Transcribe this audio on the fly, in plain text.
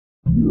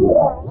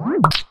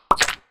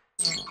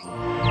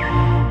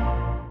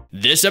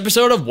This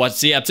episode of What's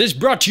the Apps is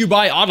brought to you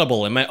by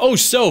Audible and my oh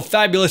so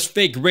fabulous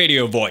fake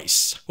radio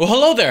voice. Well,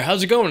 hello there,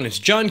 how's it going? It's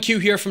Jon Q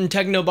here from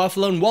Techno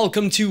Buffalo and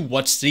welcome to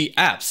What's the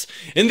Apps.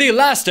 In the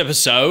last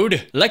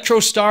episode,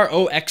 Electrostar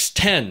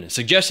OX10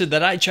 suggested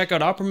that I check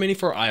out Opera Mini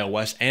for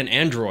iOS and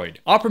Android.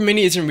 Opera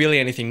Mini isn't really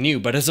anything new,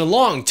 but as a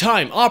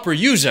long-time Opera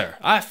user,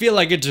 I feel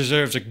like it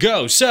deserves a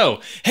go.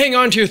 So, hang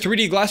on to your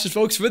 3D glasses,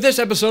 folks. For this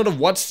episode of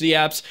What's the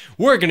Apps,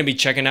 we're going to be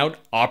checking out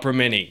Opera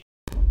Mini.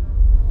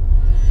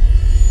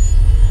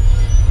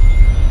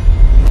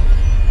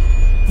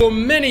 For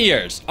many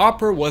years,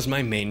 Opera was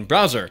my main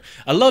browser.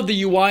 I love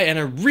the UI and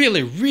I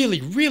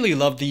really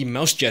love the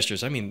mouse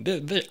gestures. I mean,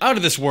 they're out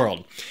of this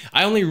world.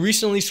 I only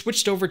recently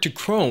switched over to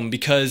Chrome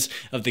because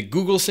of the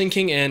Google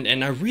syncing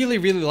and I really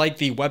like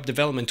the web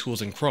development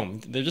tools in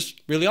Chrome. They're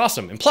just really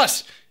awesome. And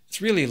plus,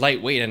 it's really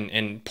lightweight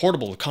and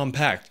portable,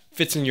 compact,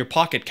 fits in your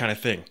pocket kind of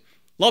thing.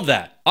 Love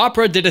that.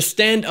 Opera did a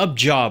stand-up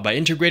job by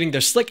integrating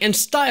their slick and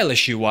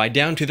stylish UI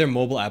down to their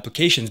mobile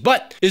applications,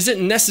 but is it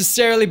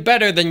necessarily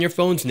better than your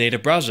phone's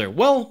native browser?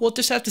 Well, we'll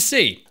just have to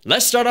see.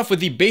 Let's start off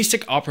with the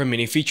basic Opera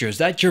Mini features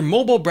that your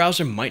mobile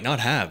browser might not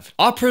have.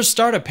 Opera's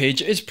startup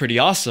page is pretty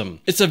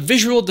awesome. It's a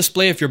visual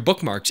display of your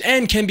bookmarks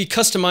and can be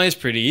customized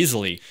pretty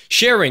easily.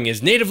 Sharing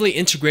is natively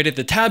integrated,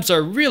 the tabs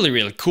are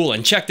really cool,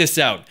 and check this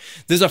out.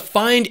 There's a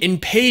find in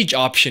page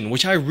option,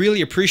 which I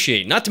really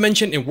appreciate, not to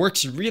mention it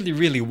works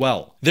really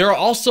well. There are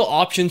also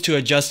options to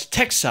adjust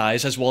text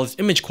size as well as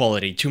image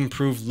quality to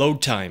improve load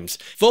times.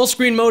 Full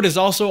screen mode is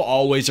also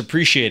always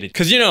appreciated,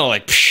 because you know,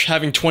 like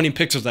having 20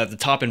 pixels at the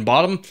top and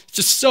bottom, it's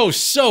just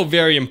so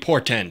very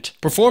important.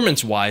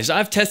 Performance wise,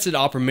 I've tested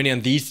Opera Mini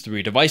on these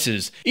three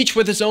devices, each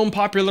with its own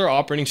popular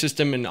operating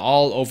system and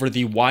all over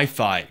the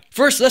Wi-Fi.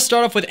 First, let's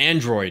start off with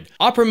Android.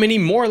 Opera Mini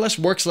more or less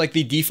works like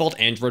the default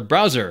Android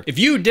browser. If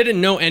you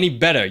didn't know any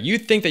better,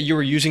 you'd think that you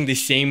were using the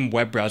same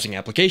web browsing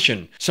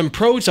application. Some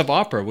pros of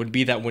Opera would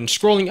be that when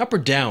scrolling up or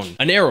down,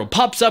 an arrow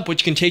pops up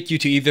which can take you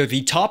to either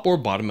the top or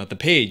bottom of the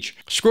page.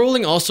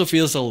 Scrolling also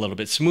feels a little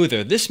bit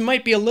smoother. This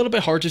might be a little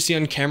bit hard to see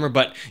on camera,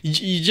 but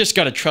you just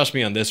gotta trust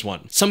me on this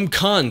one. Some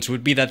cons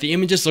would be that the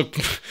images look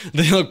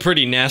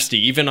pretty nasty,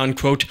 even on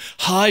quote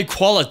high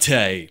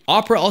quality.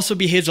 Opera also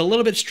behaves a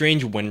little bit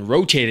strange when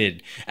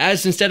rotated,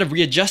 as instead of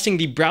readjusting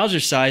the browser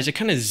size, it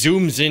kind of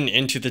zooms in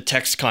into the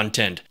text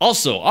content.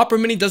 Also, Opera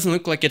Mini doesn't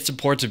look like it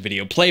supports a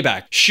video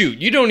playback. Shoot,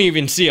 you don't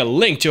even see a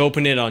link to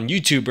open it on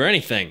YouTube or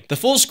anything. The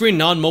full screen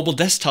non-mobile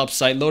desktop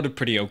site loaded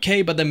pretty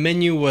okay, but the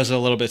menu was a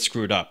little bit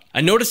screwed up.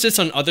 I noticed this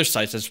on other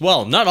sites as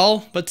well, not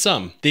all, but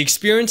some. The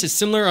experience is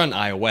similar on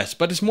iOS,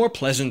 but it's more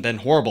pleasant than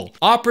horrible.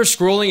 Opera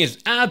scrolling is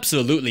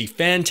absolutely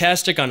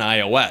fantastic on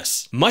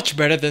iOS. Much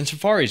better than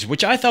Safari's,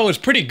 which I thought was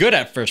pretty good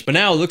at first, but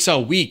now it looks how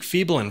weak,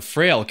 feeble, and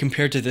frail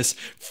compared to this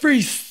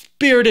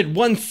free-spirited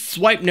one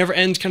swipe never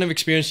ends kind of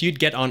experience you'd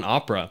get on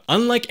Opera.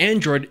 Unlike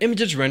Android,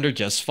 images render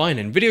just fine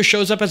and video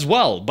shows up as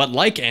well, but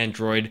like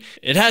Android,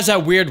 it has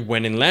that weird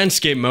when in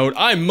landscape mode,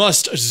 I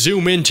must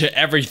zoom into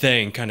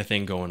everything kind of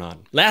thing going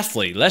on.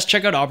 Lastly, let's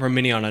check out Opera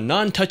Mini on a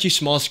non-touchy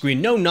small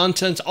screen, no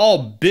nonsense, all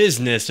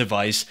business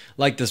device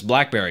like this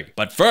BlackBerry.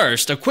 But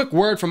first, a quick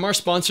word from our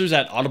sponsors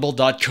at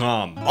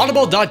Audible.com.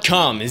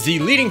 Audible.com is the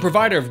leading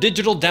provider of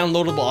digital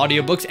downloadable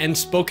audiobooks and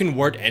spoken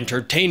word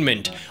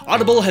entertainment.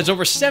 Audible has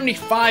over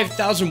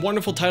 75,000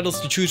 wonderful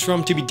titles to choose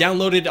from to be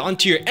downloaded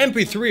onto your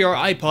MP3 or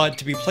iPod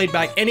to be played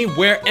back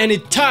anywhere,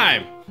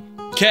 anytime.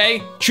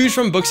 Okay? Choose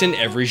from books in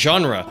every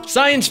genre.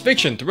 Science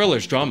fiction,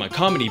 thrillers, drama,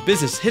 comedy,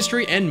 business,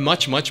 history, and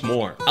much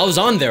more. I was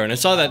on there and I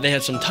saw that they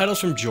had some titles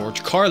from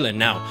George Carlin.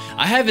 Now,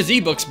 I have his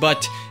ebooks,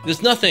 but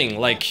there's nothing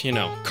like, you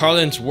know,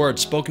 Carlin's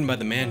words spoken by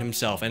the man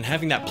himself, and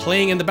having that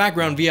playing in the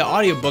background via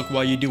audiobook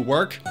while you do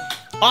work.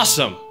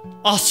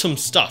 Awesome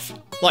stuff.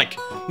 Like,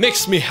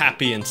 makes me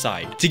happy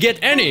inside. To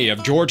get any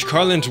of George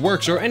Carlin's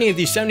works or any of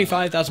these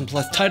 75,000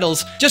 plus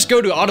titles, just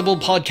go to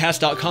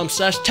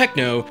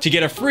audiblepodcast.com/techno to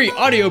get a free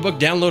audiobook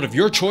download of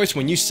your choice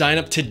when you sign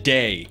up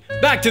today.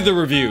 Back to the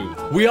review.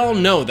 We all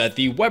know that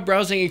the web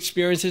browsing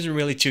experience isn't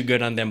really too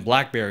good on them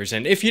BlackBerries,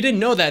 and if you didn't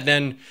know that,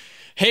 then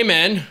hey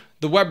man,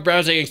 the web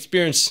browsing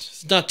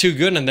experience is not too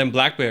good on them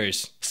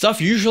BlackBerries.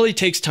 Stuff usually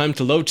takes time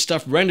to load,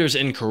 stuff renders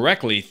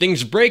incorrectly,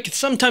 things break,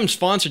 sometimes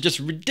fonts are just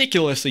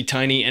ridiculously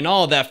tiny, and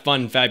all that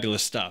fun,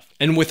 fabulous stuff.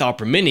 And with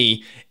Opera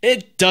Mini,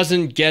 it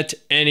doesn't get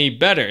any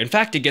better. In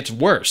fact, it gets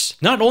worse.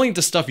 Not only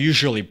does stuff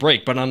usually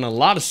break, but on a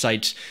lot of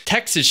sites,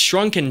 text is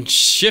shrunk and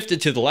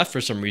shifted to the left for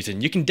some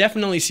reason. You can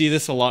definitely see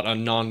this a lot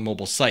on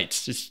non-mobile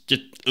sites. It's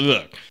just,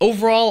 ugh.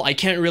 Overall, I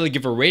can't really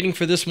give a rating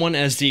for this one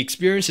as the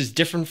experience is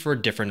different for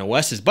different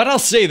OSs, but I'll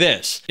say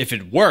this. If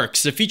it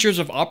works, the features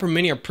of Opera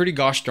Mini are pretty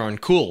gosh darn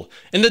cool.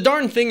 And the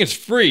darn thing is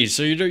free,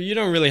 so you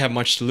don't really have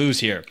much to lose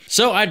here.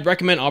 So I'd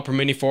recommend Opera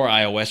Mini for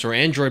iOS or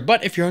Android,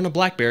 but if you're on a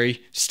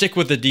BlackBerry, stick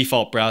with the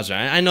default browser.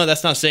 I know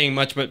that's not saying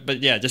much,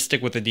 but yeah, just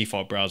stick with the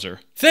default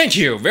browser. Thank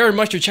you very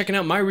much for checking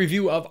out my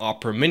review of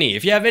Opera Mini.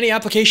 If you have any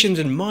applications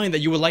in mind that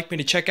you would like me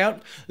to check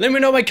out, let me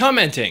know by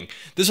commenting.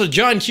 This was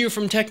Jon Q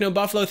from Techno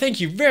Buffalo. Thank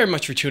you very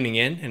much for tuning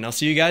in, and I'll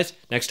see you guys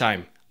next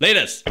time.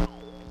 Latest.